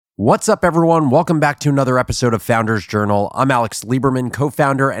What's up, everyone? Welcome back to another episode of Founders Journal. I'm Alex Lieberman,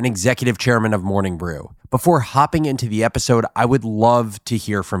 co-founder and executive chairman of Morning Brew. Before hopping into the episode, I would love to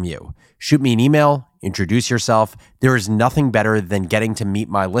hear from you. Shoot me an email, introduce yourself. There is nothing better than getting to meet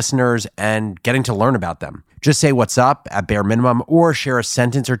my listeners and getting to learn about them. Just say what's up at bare minimum or share a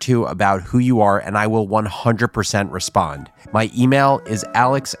sentence or two about who you are and I will 100% respond. My email is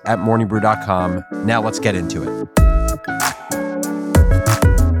alex@morningbrew.com. Now let's get into it.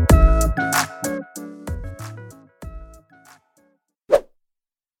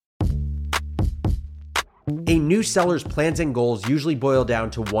 A new seller's plans and goals usually boil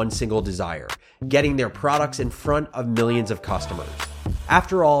down to one single desire: getting their products in front of millions of customers.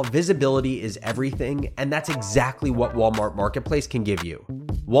 After all, visibility is everything, and that's exactly what Walmart Marketplace can give you.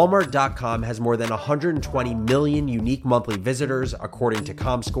 Walmart.com has more than 120 million unique monthly visitors, according to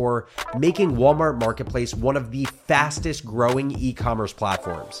Comscore, making Walmart Marketplace one of the fastest growing e-commerce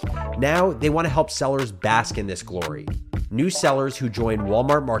platforms. Now, they want to help sellers bask in this glory. New sellers who join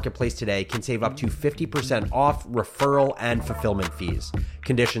Walmart Marketplace today can save up to 50% off referral and fulfillment fees.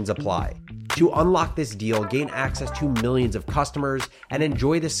 Conditions apply. To unlock this deal, gain access to millions of customers, and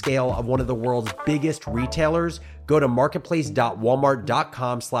enjoy the scale of one of the world's biggest retailers, go to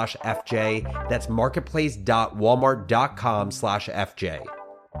marketplace.walmart.com/FJ. That's marketplace.walmart.com/FJ.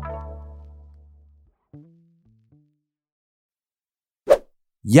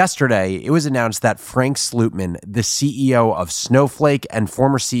 Yesterday, it was announced that Frank Slootman, the CEO of Snowflake and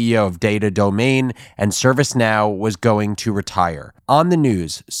former CEO of Data Domain and ServiceNow, was going to retire. On the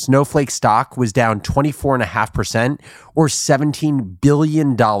news, Snowflake stock was down 24.5% or $17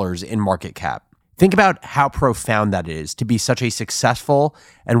 billion in market cap. Think about how profound that is to be such a successful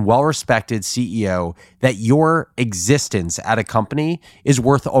and well-respected CEO that your existence at a company is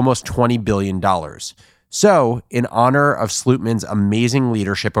worth almost $20 billion. So, in honor of Slootman's amazing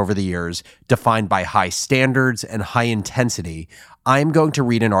leadership over the years, defined by high standards and high intensity, I'm going to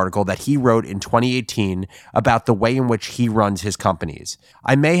read an article that he wrote in 2018 about the way in which he runs his companies.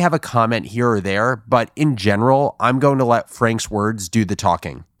 I may have a comment here or there, but in general, I'm going to let Frank's words do the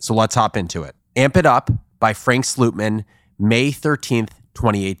talking. So let's hop into it. Amp It Up by Frank Slootman, May 13th,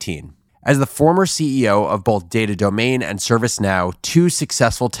 2018. As the former CEO of both Data Domain and ServiceNow, two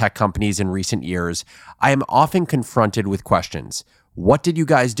successful tech companies in recent years, I am often confronted with questions. What did you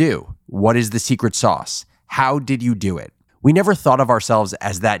guys do? What is the secret sauce? How did you do it? We never thought of ourselves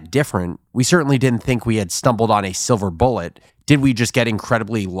as that different. We certainly didn't think we had stumbled on a silver bullet. Did we just get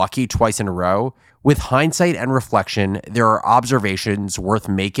incredibly lucky twice in a row? With hindsight and reflection, there are observations worth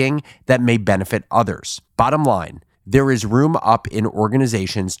making that may benefit others. Bottom line, there is room up in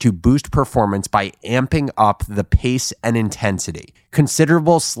organizations to boost performance by amping up the pace and intensity.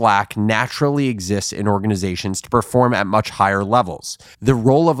 Considerable slack naturally exists in organizations to perform at much higher levels. The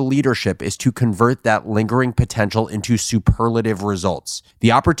role of leadership is to convert that lingering potential into superlative results.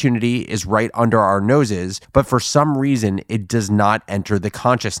 The opportunity is right under our noses, but for some reason, it does not enter the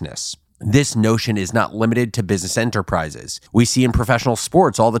consciousness. This notion is not limited to business enterprises. We see in professional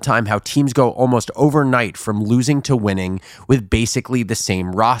sports all the time how teams go almost overnight from losing to winning with basically the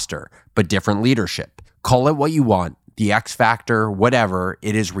same roster, but different leadership. Call it what you want, the X factor, whatever,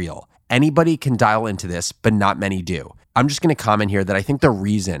 it is real. Anybody can dial into this, but not many do. I'm just going to comment here that I think the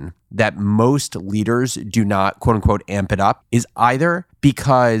reason that most leaders do not, quote unquote, amp it up is either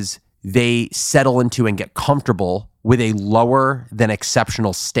because they settle into and get comfortable with a lower than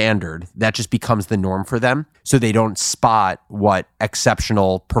exceptional standard that just becomes the norm for them, so they don't spot what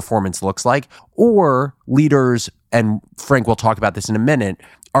exceptional performance looks like. Or leaders, and Frank will talk about this in a minute,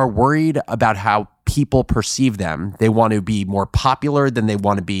 are worried about how people perceive them. They want to be more popular than they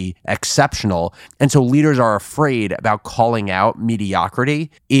want to be exceptional. And so leaders are afraid about calling out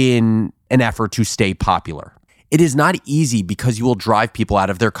mediocrity in an effort to stay popular. It is not easy because you will drive people out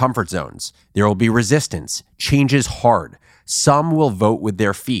of their comfort zones. There will be resistance. Change is hard. Some will vote with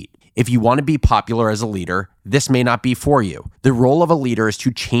their feet. If you want to be popular as a leader, this may not be for you. The role of a leader is to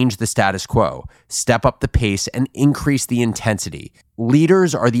change the status quo, step up the pace, and increase the intensity.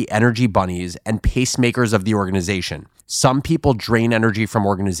 Leaders are the energy bunnies and pacemakers of the organization. Some people drain energy from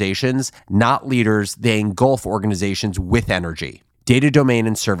organizations, not leaders. They engulf organizations with energy. Data Domain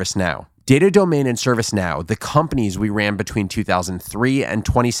and ServiceNow. Data Domain and ServiceNow, the companies we ran between 2003 and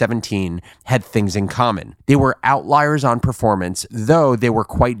 2017, had things in common. They were outliers on performance, though they were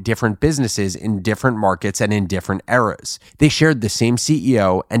quite different businesses in different markets and in different eras. They shared the same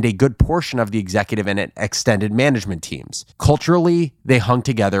CEO and a good portion of the executive and extended management teams. Culturally, they hung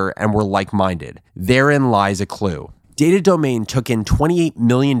together and were like-minded. Therein lies a clue. Data Domain took in $28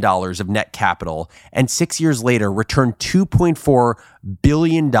 million of net capital and 6 years later returned $2.4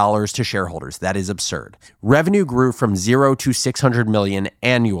 billion to shareholders. That is absurd. Revenue grew from 0 to 600 million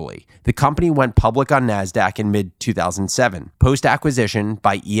annually. The company went public on NASDAQ in mid-2007. Post-acquisition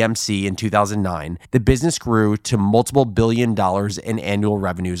by EMC in 2009, the business grew to multiple $billion in annual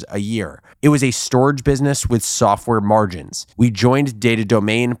revenues a year. It was a storage business with software margins. We joined Data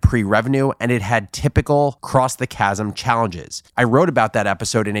Domain pre-revenue, and it had typical cross-the-chasm challenges. I wrote about that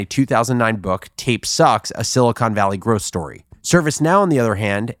episode in a 2009 book, Tape Sucks, a Silicon Valley growth story. ServiceNow, on the other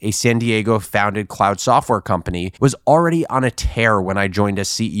hand, a San Diego-founded cloud software company, was already on a tear when I joined as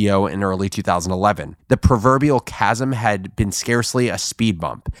CEO in early 2011. The proverbial chasm had been scarcely a speed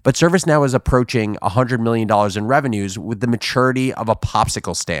bump, but ServiceNow is approaching $100 million in revenues with the maturity of a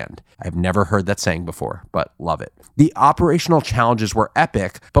popsicle stand. I've never heard that saying before, but love it. The operational challenges were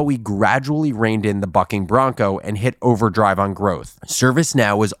epic, but we gradually reined in the bucking bronco and hit overdrive on growth.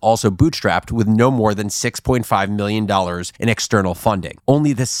 ServiceNow was also bootstrapped with no more than $6.5 million in external funding.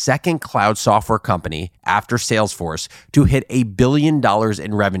 Only the second cloud software company after Salesforce to hit $1 billion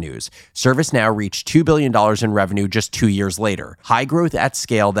in revenues. ServiceNow reached $2 billion in revenue just 2 years later. High growth at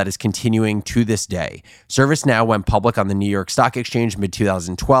scale that is continuing to this day. ServiceNow went public on the New York Stock Exchange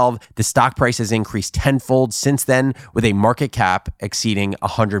mid-2012. The stock price has increased tenfold since then, with a market cap exceeding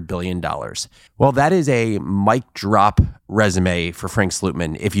 $100 billion. Well, that is a mic drop resume for Frank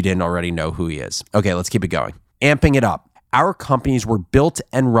Slootman, if you didn't already know who he is. Okay, let's keep it going. Amping it up. Our companies were built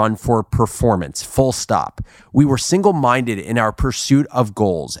and run for performance, full stop. We were single-minded in our pursuit of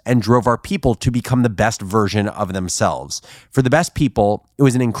goals and drove our people to become the best version of themselves. For the best people, it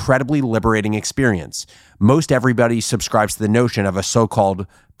was an incredibly liberating experience. Most everybody subscribes to the notion of a so-called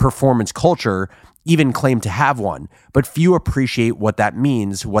performance culture, even claim to have one, but few appreciate what that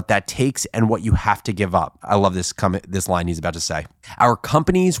means, what that takes, and what you have to give up. I love this line he's about to say. Our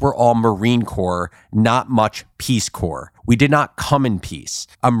companies were all Marine Corps, not much Peace Corps. We did not come in peace.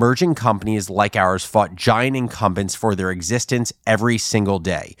 Emerging companies like ours fought giant incumbents for their existence every single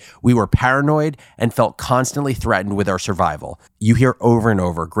day. We were paranoid and felt constantly threatened with our survival. You hear over and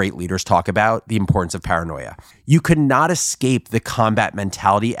over great leaders talk about the importance of paranoia. You could not escape the combat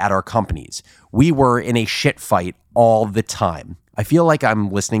mentality at our companies. We were in a shit fight all the time. I feel like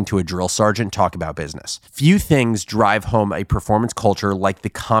I'm listening to a drill sergeant talk about business. Few things drive home a performance culture like the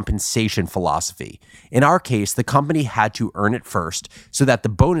compensation philosophy. In our case, the company had to earn it first so that the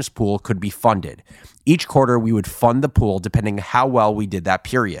bonus pool could be funded. Each quarter, we would fund the pool depending how well we did that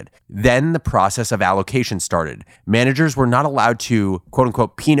period. Then the process of allocation started. Managers were not allowed to, quote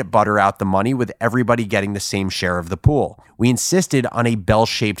unquote, peanut butter out the money with everybody getting the same share of the pool. We insisted on a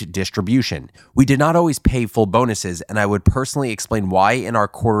bell-shaped distribution. We did not always pay full bonuses, and I would personally explain why in our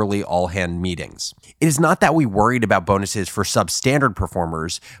quarterly all-hand meetings. It is not that we worried about bonuses for substandard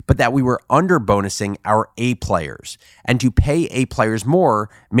performers, but that we were under-bonusing our A players. And to pay A players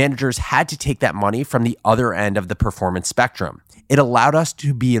more, managers had to take that money from the other end of the performance spectrum. It allowed us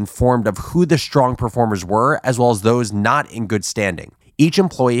to be informed of who the strong performers were, as well as those not in good standing. Each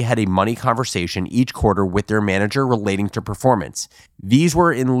employee had a money conversation each quarter with their manager relating to performance. These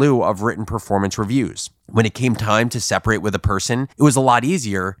were in lieu of written performance reviews. When it came time to separate with a person, it was a lot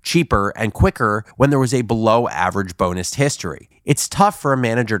easier, cheaper, and quicker when there was a below-average bonus history. It's tough for a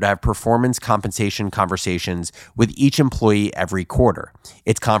manager to have performance compensation conversations with each employee every quarter.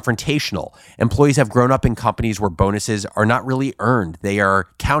 It's confrontational. Employees have grown up in companies where bonuses are not really earned. They are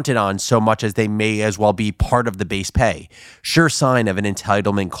counted on so much as they may as well be part of the base pay. Sure sign of an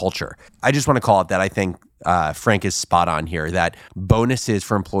entitlement culture. I just want to call it that. I think Frank is spot on here, that bonuses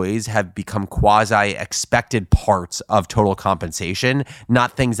for employees have become quasi-expected parts of total compensation,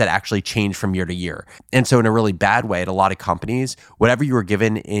 not things that actually change from year to year. And so in a really bad way, at a lot of companies, whatever you were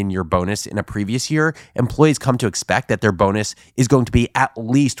given in your bonus in a previous year, employees come to expect that their bonus is going to be at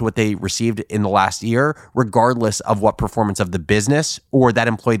least what they received in the last year, regardless of what performance of the business or that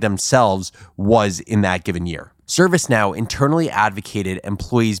employee themselves was in that given year. ServiceNow internally advocated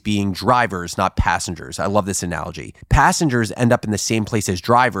employees being drivers, not passengers. I love this analogy. Passengers end up in the same place as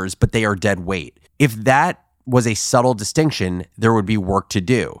drivers, but they are dead weight. If that was a subtle distinction, there would be work to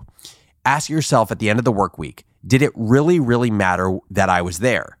do. Ask yourself at the end of the work week, did it really matter that I was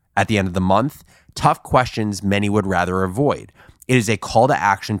there? At the end of the month, tough questions many would rather avoid. It is a call to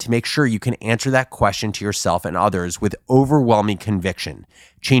action to make sure you can answer that question to yourself and others with overwhelming conviction.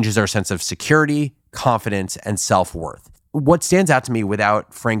 Changes our sense of security, confidence, and self-worth. What stands out to me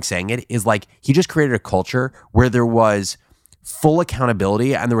without Frank saying it is like he just created a culture where there was full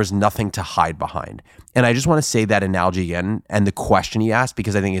accountability and there was nothing to hide behind. And I just want to say that analogy again and the question he asked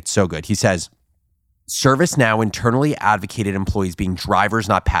because I think it's so good. He says, ServiceNow internally advocated employees being drivers,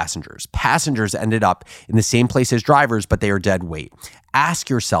 not passengers. Passengers ended up in the same place as drivers, but they are dead weight. Ask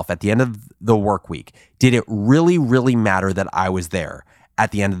yourself at the end of the work week, did it really, really matter that I was there?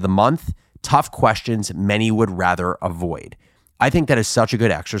 At the end of the month, tough questions many would rather avoid. I think that is such a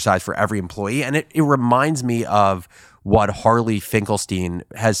good exercise for every employee, and it reminds me of what Harley Finkelstein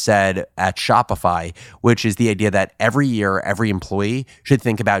has said at Shopify, which is the idea that every year, every employee should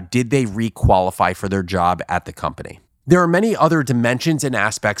think about, did they re-qualify for their job at the company? There are many other dimensions and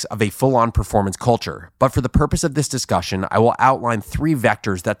aspects of a full-on performance culture, but for the purpose of this discussion, I will outline 3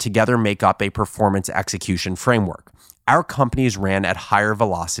 vectors that together make up a performance execution framework. Our companies ran at higher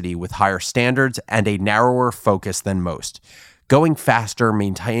velocity with higher standards and a narrower focus than most. Going faster,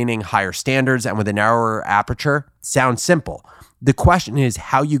 maintaining higher standards, and with a narrower aperture sounds simple. The question is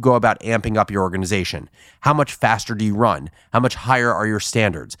how you go about amping up your organization. How much faster do you run? How much higher are your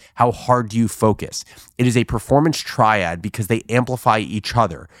standards? How hard do you focus? It is a performance triad because they amplify each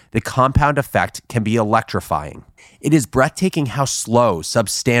other. The compound effect can be electrifying. It is breathtaking how slow,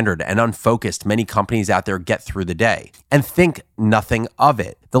 substandard, and unfocused many companies out there get through the day and think nothing of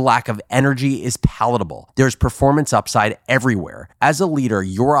it. The lack of energy is palatable. There's performance upside everywhere. As a leader,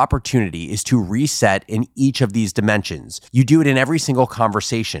 your opportunity is to reset in each of these dimensions. You do it in every single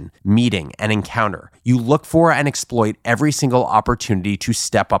conversation, meeting, and encounter. You look for and exploit every single opportunity to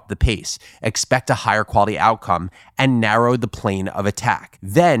step up the pace, expect a higher quality outcome, and narrow the plane of attack.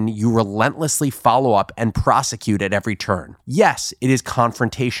 Then you relentlessly follow up and prosecute at every turn. Yes, it is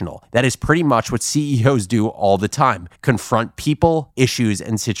confrontational. That is pretty much what CEOs do all the time. Confront people, issues,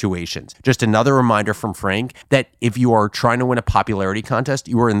 and situations. Just another reminder from Frank that if you are trying to win a popularity contest,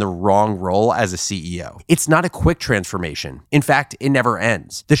 you are in the wrong role as a CEO. It's not a quick transformation. In fact, it never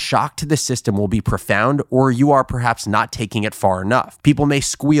ends. The shock to the system will be profound, or you are perhaps not taking it far enough. People may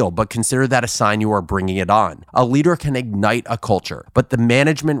squeal, but consider that a sign you are bringing it on. A leader can ignite a culture, but the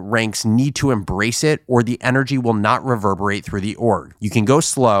management ranks need to embrace it, or the energy will not reverberate through the org. You can go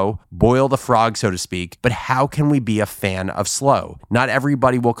slow, boil the frog, so to speak, but how can we be a fan of slow? Not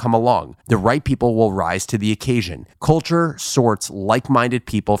everybody will come along. The right people will rise to the occasion. Culture sorts like-minded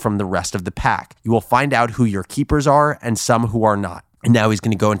people from the rest of the pack. You will find out who your keepers are and some who are not. And now he's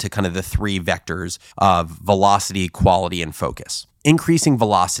going to go into kind of the 3 vectors of velocity, quality, and focus. Increasing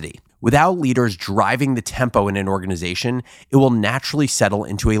velocity. Without leaders driving the tempo in an organization, it will naturally settle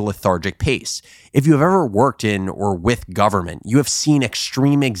into a lethargic pace. If you have ever worked in or with government, you have seen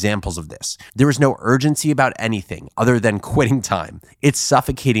extreme examples of this. There is no urgency about anything other than quitting time. It's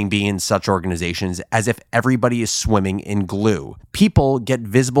suffocating being in such organizations as if everybody is swimming in glue. People get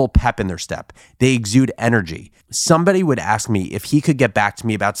visible pep in their step. They exude energy. Somebody would ask me if he could get back to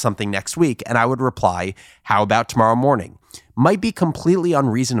me about something next week, and I would reply, "How about tomorrow morning?" Might be completely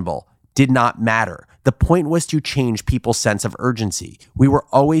unreasonable. Did not matter. The point was to change people's sense of urgency. We were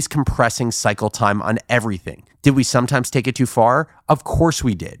always compressing cycle time on everything. Did we sometimes take it too far? Of course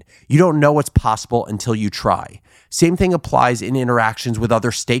we did. You don't know what's possible until you try. Same thing applies in interactions with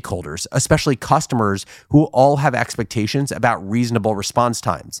other stakeholders, especially customers who all have expectations about reasonable response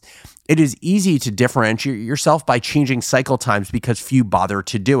times. It is easy to differentiate yourself by changing cycle times because few bother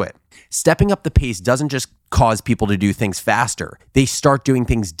to do it. Stepping up the pace doesn't just cause people to do things faster. They start doing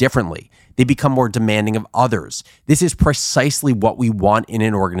things differently. They become more demanding of others. This is precisely what we want in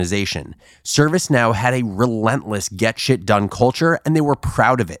an organization. ServiceNow had a relentless get shit done culture, and they were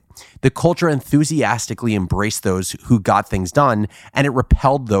proud of it. The culture enthusiastically embraced those who got things done, and it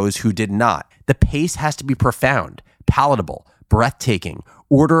repelled those who did not. The pace has to be profound, palatable, breathtaking,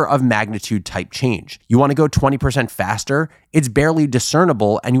 order of magnitude type change. You want to go 20% faster? It's barely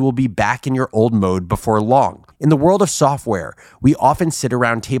discernible and you will be back in your old mode before long. In the world of software, we often sit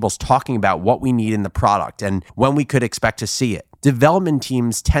around tables talking about what we need in the product and when we could expect to see it. Development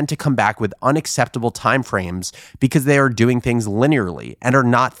teams tend to come back with unacceptable timeframes because they are doing things linearly and are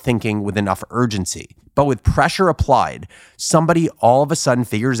not thinking with enough urgency. But with pressure applied, somebody all of a sudden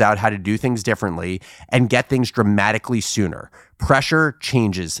figures out how to do things differently and get things dramatically sooner. Pressure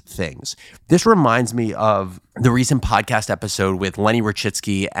changes things. This reminds me of the recent podcast episode with Lenny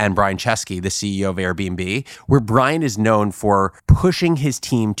Rachitsky and Brian Chesky, the CEO of Airbnb, where Brian is known for pushing his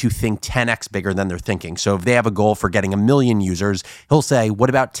team to think 10x bigger than they're thinking. So if they have a goal for getting 1 million users, he'll say, what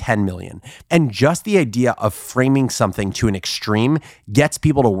about 10 million? And just the idea of framing something to an extreme gets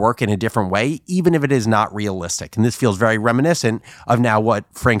people to work in a different way, even if it is not realistic. And this feels very reminiscent of now what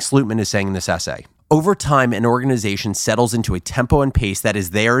Frank Slootman is saying in this essay. Over time, an organization settles into a tempo and pace that is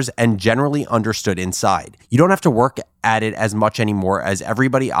theirs and generally understood inside. You don't have to work at it as much anymore as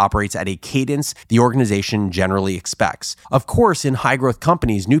everybody operates at a cadence the organization generally expects. Of course, in high-growth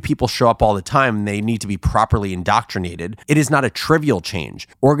companies, new people show up all the time and they need to be properly indoctrinated. It is not a trivial change.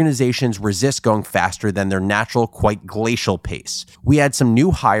 Organizations resist going faster than their natural, quite glacial pace. We had some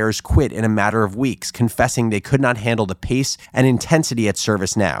new hires quit in a matter of weeks, confessing they could not handle the pace and intensity at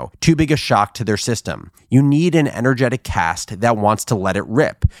ServiceNow. Too big a shock to their system. You need an energetic cast that wants to let it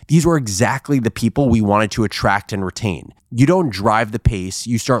rip. These were exactly the people we wanted to attract and retain. You don't drive the pace,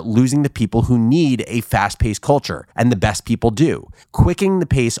 you start losing the people who need a fast-paced culture, and the best people do. Quickening the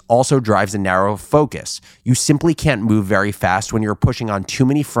pace also drives a narrow focus. You simply can't move very fast when you're pushing on too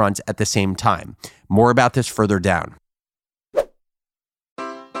many fronts at the same time. More about this further down.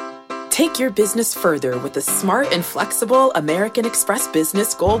 Take your business further with the smart and flexible American Express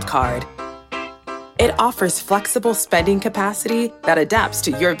Business Gold Card. It offers flexible spending capacity that adapts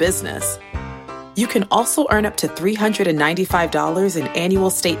to your business. You can also earn up to $395 in annual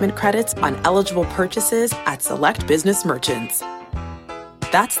statement credits on eligible purchases at select business merchants.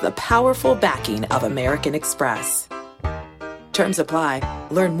 That's the powerful backing of American Express. Terms apply.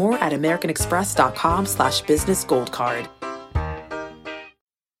 Learn more at americanexpress.com/business gold card.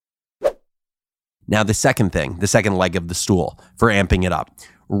 Now, the second leg of the stool for amping it up,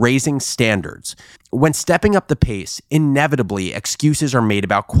 raising standards. When stepping up the pace, inevitably excuses are made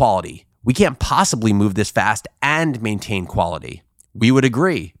about quality. We can't possibly move this fast and maintain quality. We would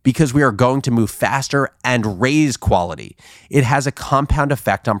agree, because we are going to move faster and raise quality. It has a compound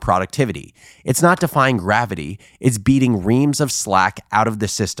effect on productivity. It's not defying gravity, it's beating reams of slack out of the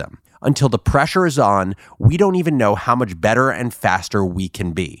system. Until the pressure is on, we don't even know how much better and faster we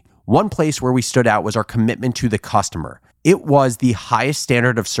can be. One place where we stood out was our commitment to the customer. It was the highest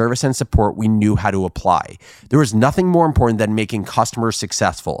standard of service and support we knew how to apply. There was nothing more important than making customers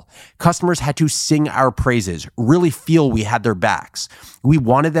successful. Customers had to sing our praises, really feel we had their backs. We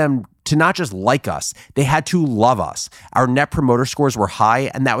wanted them to not just like us, they had to love us. Our net promoter scores were high,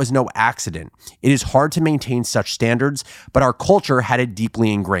 and that was no accident. It is hard to maintain such standards, but our culture had it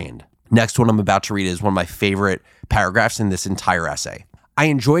deeply ingrained. Next one I'm about to read is one of my favorite paragraphs in this entire essay. I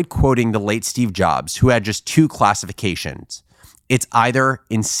enjoyed quoting the late Steve Jobs, who had just two classifications. It's either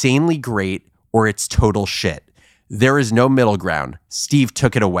insanely great or it's total shit. There is no middle ground. Steve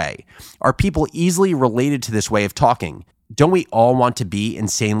took it away. Are people easily related to this way of talking? Don't we all want to be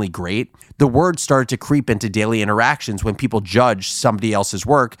insanely great? The word started to creep into daily interactions when people judge somebody else's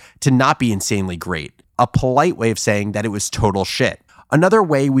work to not be insanely great. A polite way of saying that it was total shit. Another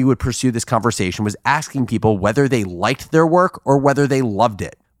way we would pursue this conversation was asking people whether they liked their work or whether they loved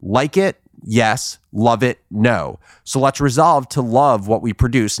it. Like it? Yes. Love it? No. So let's resolve to love what we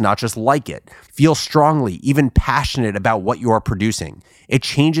produce, not just like it. Feel strongly, even passionate about what you are producing. It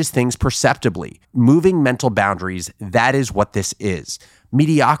changes things perceptibly. Moving mental boundaries, that is what this is.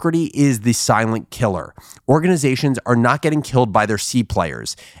 Mediocrity is the silent killer. Organizations are not getting killed by their C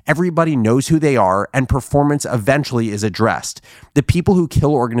players. Everybody knows who they are, and performance eventually is addressed. The people who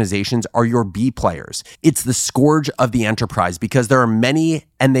kill organizations are your B players. It's the scourge of the enterprise because there are many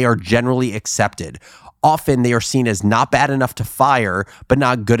and they are generally accepted. Often they are seen as not bad enough to fire, but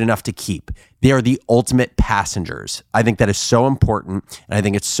not good enough to keep. They are the ultimate passengers. I think that is so important, and I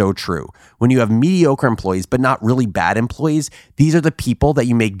think it's so true. When you have mediocre employees, but not really bad employees, these are the people that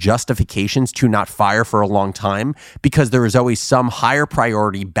you make justifications to not fire for a long time because there is always some higher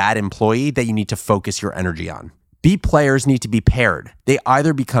priority bad employee that you need to focus your energy on. B players need to be paired. They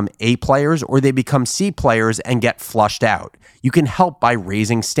either become A players or they become C players and get flushed out. You can help by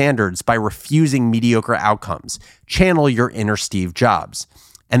raising standards, by refusing mediocre outcomes. Channel your inner Steve Jobs.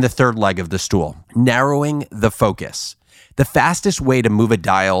 And the third leg of the stool, narrowing the focus. The fastest way to move a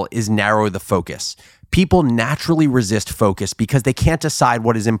dial is narrow the focus. People naturally resist focus because they can't decide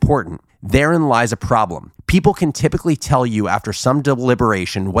what is important. Therein lies a problem. People can typically tell you after some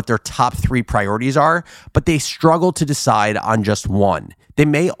deliberation what their top 3 priorities are, but they struggle to decide on just one. They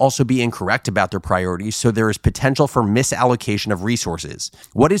may also be incorrect about their priorities, so there is potential for misallocation of resources.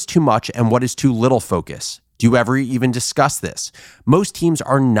 What is too much and what is too little focus? Do you ever even discuss this? Most teams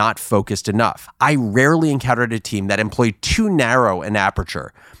are not focused enough. I rarely encountered a team that employed too narrow an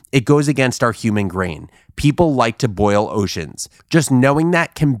aperture. It goes against our human grain. People like to boil oceans. Just knowing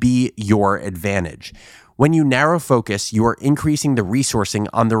that can be your advantage. When you narrow focus, you are increasing the resourcing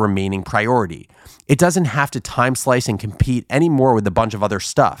on the remaining priority. It doesn't have to time slice and compete anymore with a bunch of other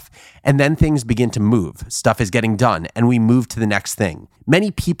stuff. And then things begin to move. Stuff is getting done, and we move to the next thing.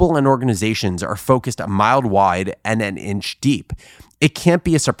 Many people and organizations are focused a mile wide and an inch deep. It can't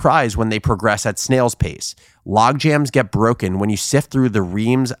be a surprise when they progress at snail's pace. Logjams get broken when you sift through the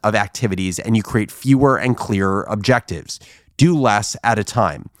reams of activities and you create fewer and clearer objectives. Do less at a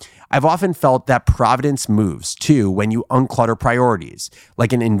time. I've often felt that providence moves, too, when you unclutter priorities.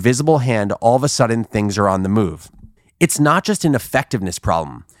 Like an invisible hand, all of a sudden things are on the move. It's not just an effectiveness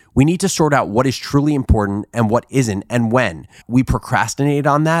problem. We need to sort out what is truly important and what isn't and when. We procrastinate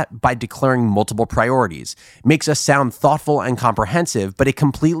on that by declaring multiple priorities. It makes us sound thoughtful and comprehensive, but it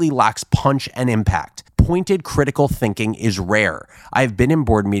completely lacks punch and impact. Pointed critical thinking is rare. I've been in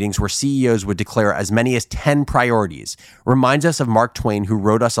board meetings where CEOs would declare as many as 10 priorities. Reminds us of Mark Twain, who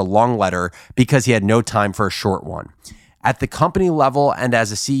wrote us a long letter because he had no time for a short one. At the company level and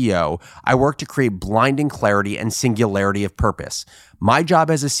as a CEO, I work to create blinding clarity and singularity of purpose. My job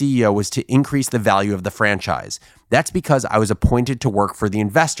as a CEO was to increase the value of the franchise. That's because I was appointed to work for the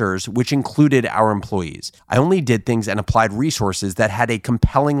investors, which included our employees. I only did things and applied resources that had a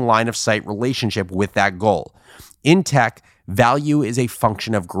compelling line of sight relationship with that goal. In tech, value is a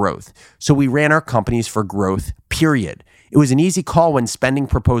function of growth. So we ran our companies for growth, period. It was an easy call when spending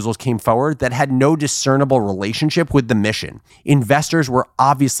proposals came forward that had no discernible relationship with the mission. Investors were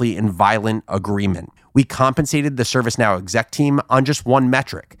obviously in violent agreement. We compensated the ServiceNow exec team on just one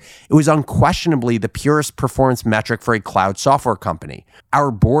metric. It was unquestionably the purest performance metric for a cloud software company.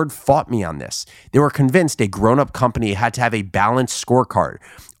 Our board fought me on this. They were convinced a grown-up company had to have a balanced scorecard,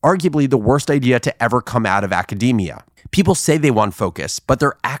 arguably the worst idea to ever come out of academia. People say they want focus, but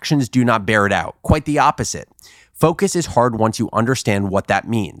their actions do not bear it out. Quite the opposite. Focus is hard once you understand what that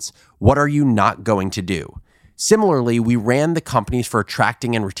means. What are you not going to do? Similarly, we ran the companies for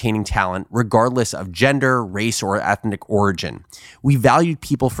attracting and retaining talent regardless of gender, race, or ethnic origin. We valued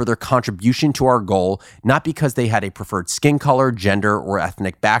people for their contribution to our goal, not because they had a preferred skin color, gender, or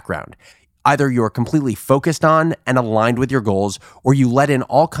ethnic background. Either you are completely focused on and aligned with your goals, or you let in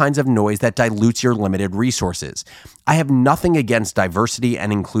all kinds of noise that dilutes your limited resources. I have nothing against diversity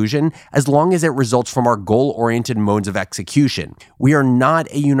and inclusion as long as it results from our goal-oriented modes of execution. We are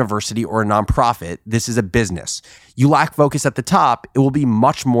not a university or a nonprofit. This is a business. You lack focus at the top, it will be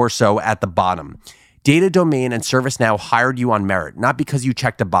much more so at the bottom. Data Domain and ServiceNow hired you on merit, not because you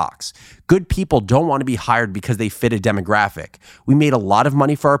checked a box. Good people don't want to be hired because they fit a demographic. We made a lot of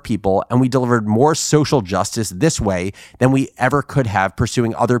money for our people, and we delivered more social justice this way than we ever could have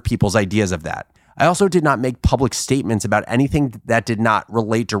pursuing other people's ideas of that. I also did not make public statements about anything that did not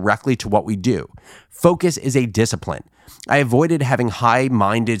relate directly to what we do. Focus is a discipline. I avoided having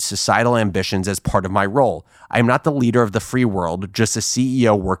high-minded societal ambitions as part of my role. I am not the leader of the free world, just a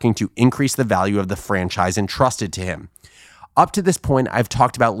CEO working to increase the value of the franchise entrusted to him. Up to this point, I've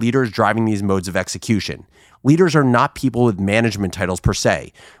talked about leaders driving these modes of execution. Leaders are not people with management titles per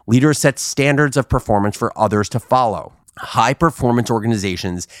se. Leaders set standards of performance for others to follow. High-performance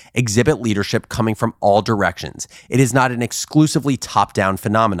organizations exhibit leadership coming from all directions. It is not an exclusively top-down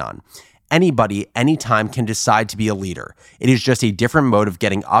phenomenon. Anybody, anytime can decide to be a leader. It is just a different mode of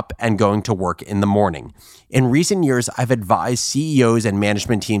getting up and going to work in the morning. In recent years, I've advised CEOs and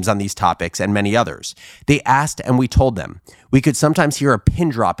management teams on these topics and many others. They asked and we told them. We could sometimes hear a pin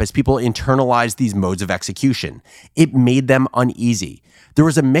drop as people internalized these modes of execution. It made them uneasy. There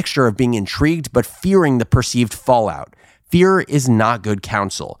was a mixture of being intrigued but fearing the perceived fallout. Fear is not good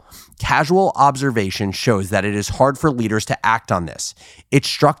counsel. Casual observation shows that it is hard for leaders to act on this. It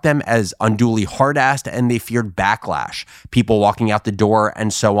struck them as unduly hard-assed and they feared backlash, people walking out the door,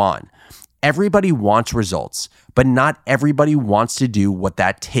 and so on. Everybody wants results, but not everybody wants to do what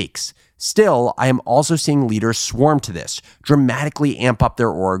that takes. Still, I am also seeing leaders swarm to this, dramatically amp up their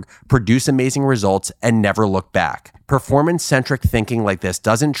org, produce amazing results, and never look back. Performance-centric thinking like this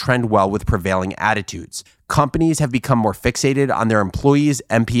doesn't trend well with prevailing attitudes. Companies have become more fixated on their employees'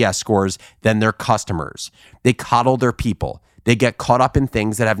 NPS scores than their customers. They coddle their people. They get caught up in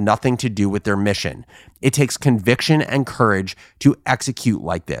things that have nothing to do with their mission. It takes conviction and courage to execute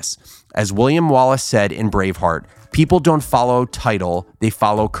like this. As William Wallace said in Braveheart, people don't follow title, they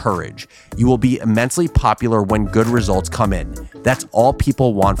follow courage. You will be immensely popular when good results come in. That's all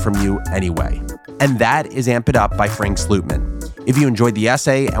people want from you anyway. And that is Amp It Up by Frank Slootman. If you enjoyed the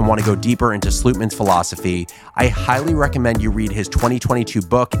essay and want to go deeper into Slootman's philosophy, I highly recommend you read his 2022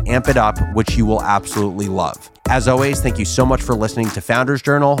 book, Amp It Up, which you will absolutely love. As always, thank you so much for listening to Founders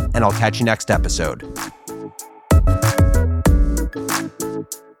Journal, and I'll catch you next episode.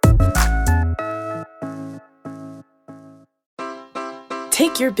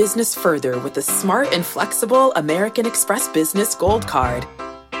 Take your business further with the smart and flexible American Express Business Gold Card.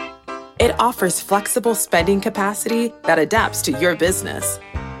 It offers flexible spending capacity that adapts to your business.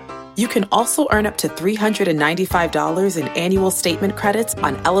 You can also earn up to $395 in annual statement credits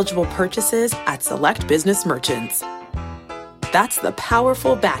on eligible purchases at select business merchants. That's the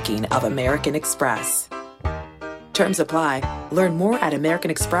powerful backing of American Express. Terms apply. Learn more at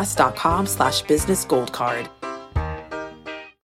americanexpress.com/business gold card.